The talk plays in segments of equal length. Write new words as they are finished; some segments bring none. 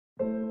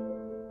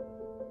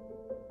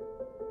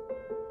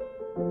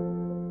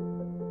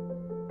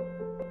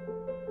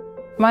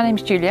My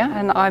name's Julia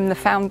and I'm the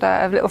founder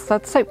of Little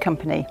Suds soap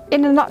company.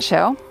 In a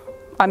nutshell,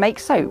 I make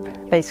soap,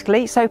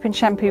 basically, soap and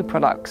shampoo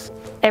products.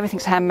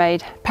 Everything's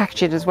handmade,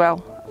 packaged as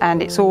well, and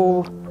it's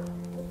all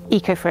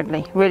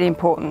eco-friendly, really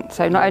important.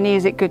 So not only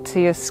is it good to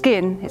your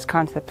skin, it's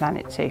kind to the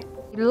planet too.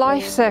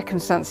 Life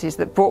circumstances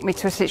that brought me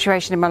to a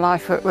situation in my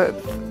life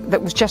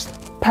that was just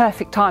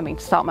perfect timing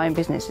to start my own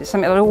business. It's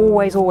something that I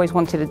always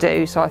wanted to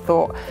do, so I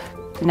thought,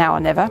 now or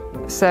never.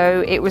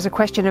 So it was a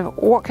question of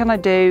what can I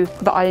do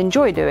that I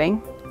enjoy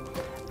doing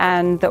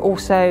and that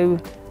also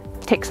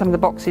tick some of the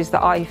boxes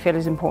that I feel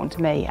is important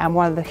to me. And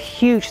one of the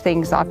huge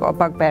things that I've got a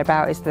bugbear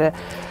about is the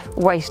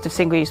waste of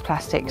single-use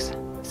plastics.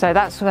 So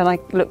that's when I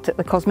looked at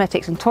the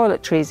cosmetics and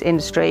toiletries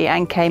industry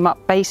and came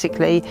up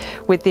basically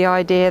with the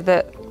idea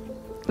that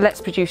let's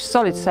produce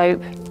solid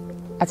soap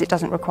as it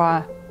doesn't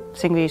require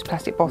single-use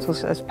plastic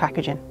bottles as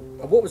packaging.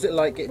 And what was it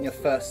like getting your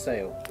first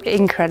sale?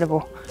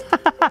 Incredible.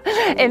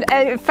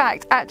 in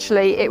fact,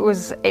 actually, it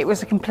was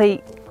a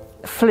complete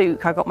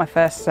fluke. I got my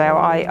first sale.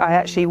 I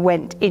actually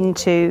went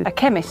into a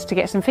chemist to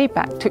get some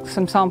feedback, took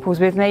some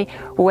samples with me,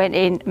 went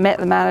in, met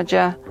the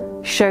manager,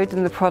 showed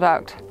them the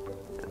product,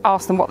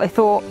 asked them what they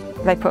thought.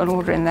 They put an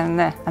order in then and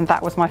there, and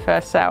that was my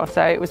first sale.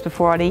 So it was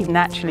before I'd even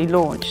actually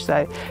launched,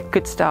 so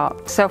good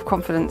start.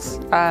 Self-confidence,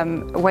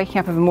 waking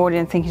up every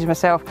morning and thinking to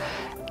myself,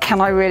 can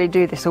I really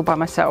do this all by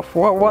myself?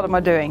 What am I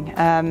doing?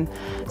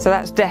 So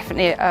that's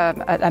definitely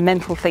a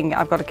mental thing that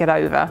I've got to get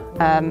over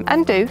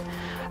and do.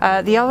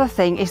 The other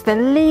thing is the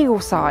legal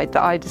side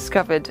that I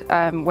discovered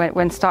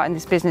when starting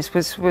this business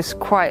was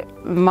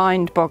quite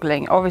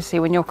mind-boggling. Obviously,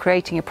 when you're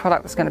creating a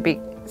product that's going to be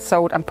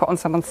sold and put on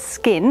someone's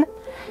skin,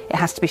 it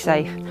has to be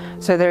safe.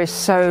 So there is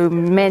so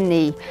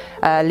many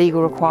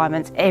legal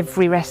requirements.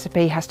 Every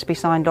recipe has to be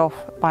signed off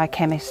by a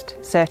chemist,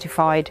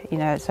 certified. You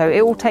know, so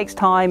it all takes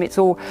time. It's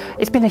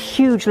been a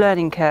huge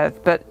learning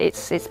curve, but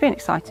it's been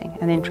exciting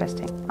and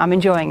interesting. I'm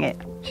enjoying it,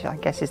 which I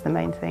guess is the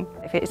main thing.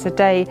 If it's a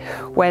day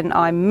when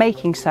I'm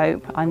making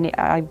soap,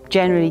 I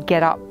generally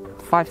get up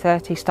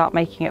 5:30, start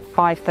making at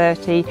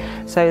 5:30,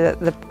 so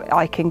that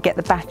I can get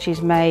the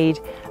batches made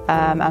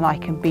and I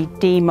can be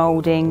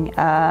demoulding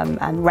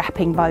and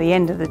wrapping by the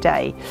end of the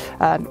day.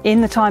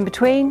 In the time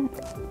between,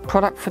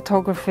 product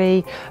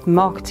photography,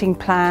 marketing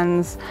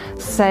plans,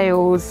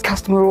 sales,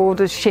 customer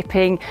orders,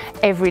 shipping,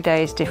 every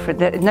day is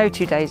different. No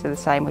 2 days are the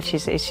same, which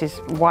is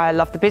why I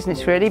love the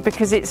business really,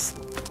 because it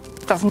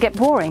doesn't get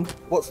boring.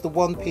 What's the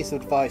one piece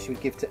of advice you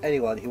would give to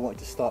anyone who wanted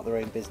to start their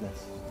own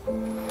business?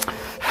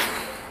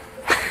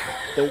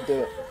 Don't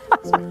do it.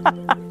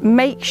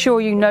 Make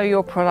sure you know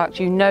your product,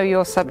 you know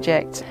your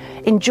subject.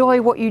 Enjoy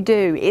what you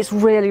do. It's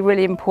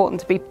really important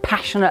to be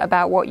passionate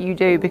about what you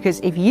do, because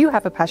if you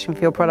have a passion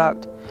for your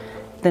product,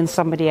 then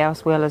somebody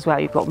else will as well.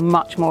 You've got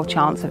much more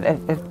chance of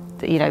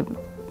you know,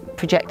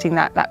 projecting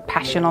that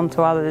passion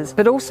onto others.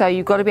 But also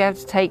you've got to be able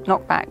to take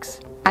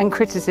knockbacks and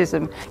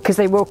criticism, because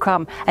they will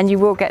come and you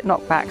will get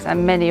knockbacks,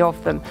 and many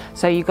of them.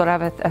 So you've got to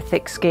have a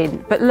thick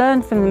skin. But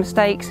learn from the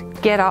mistakes,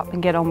 get up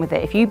and get on with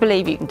it. If you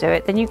believe you can do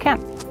it, then you can.